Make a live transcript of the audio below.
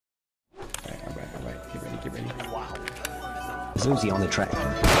Zuzi on the track.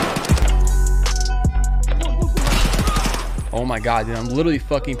 Oh my god, dude, I'm literally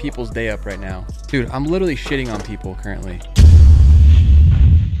fucking people's day up right now. Dude, I'm literally shitting on people currently.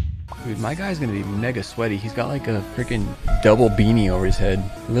 Dude, my guy's gonna be mega sweaty. He's got like a freaking double beanie over his head.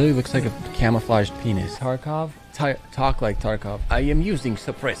 It literally looks like a camouflaged penis. Tarkov? Talk like Tarkov. I am using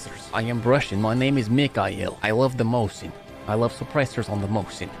suppressors. I am Russian. My name is Mikhail. I love the motion. I love suppressors on the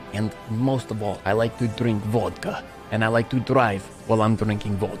motion. And most of all, I like to drink vodka. And I like to drive while I'm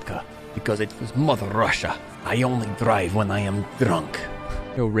drinking vodka. Because it was Mother Russia. I only drive when I am drunk.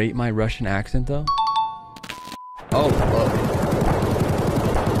 Yo, rate my Russian accent though? Oh, whoa.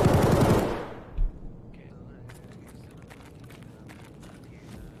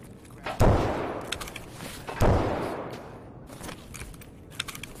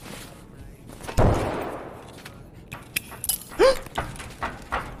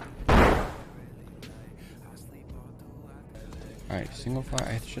 Alright, single fire.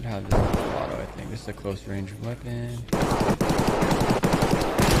 I should have this auto, I think. This is a close range weapon.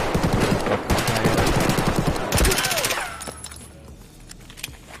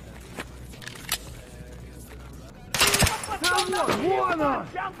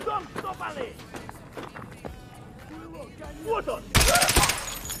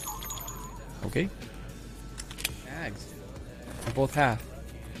 Okay. Tags. They're both half.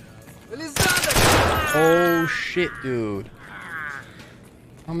 Oh shit, dude.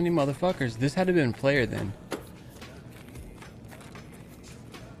 How many motherfuckers? This had to have been player then.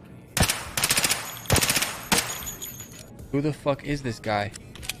 Who the fuck is this guy?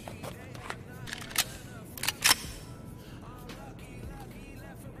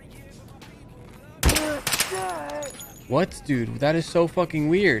 What, dude? That is so fucking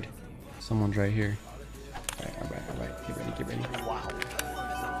weird. Someone's right here. Alright. Get ready. Wow.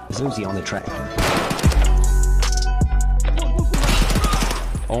 Zuzi on the track.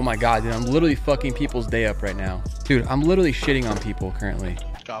 Oh my god, dude, I'm literally fucking people's day up right now. Dude, I'm literally shitting on people currently.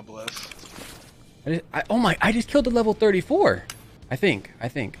 God bless. I just killed the level 34. I think.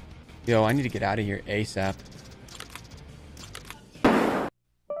 Yo, I need to get out of here ASAP.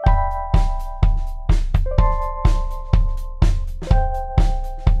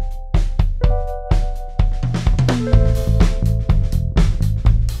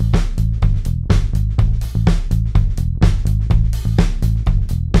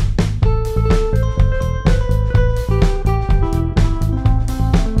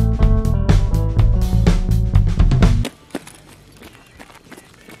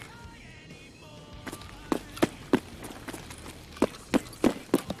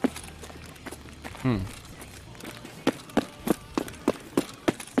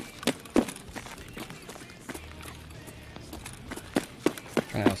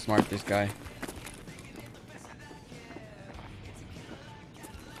 Trying to outsmart this guy.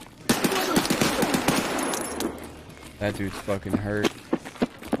 That dude's fucking hurt.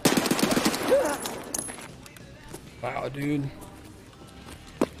 Wow, dude.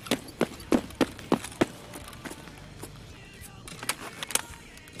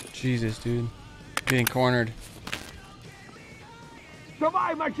 Jesus, dude. Being cornered.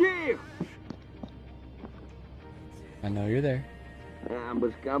 I know you're there.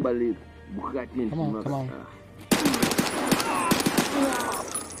 Come on.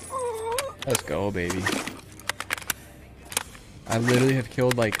 Let's go, baby. I literally have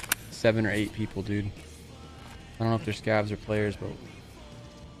killed like 7 or 8 people, dude. I don't know if they're scavs or players, but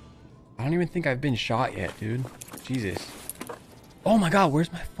I don't even think I've been shot yet, dude. Jesus. Oh my god,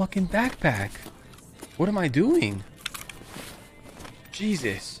 where's my fucking backpack? What am I doing?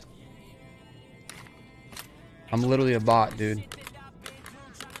 Jesus. I'm literally a bot, dude.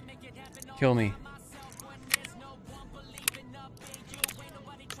 Kill me.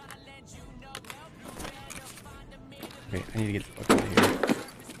 Wait, I need to get the fuck out of here.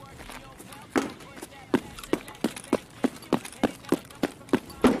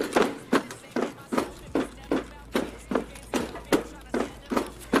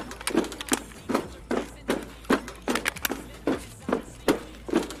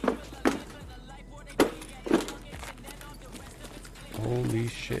 Holy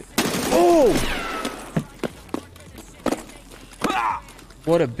shit. Oh!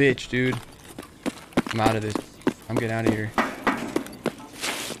 What a bitch, dude. I'm out of this. I'm getting out of here.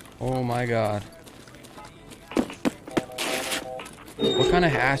 Oh my god. What kind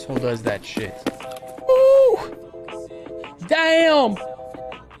of asshole does that shit? Woo! Damn!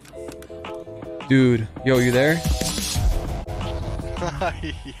 Dude, yo, you there?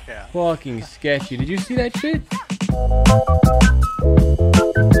 Yeah. Fucking sketchy. Did you see that shit?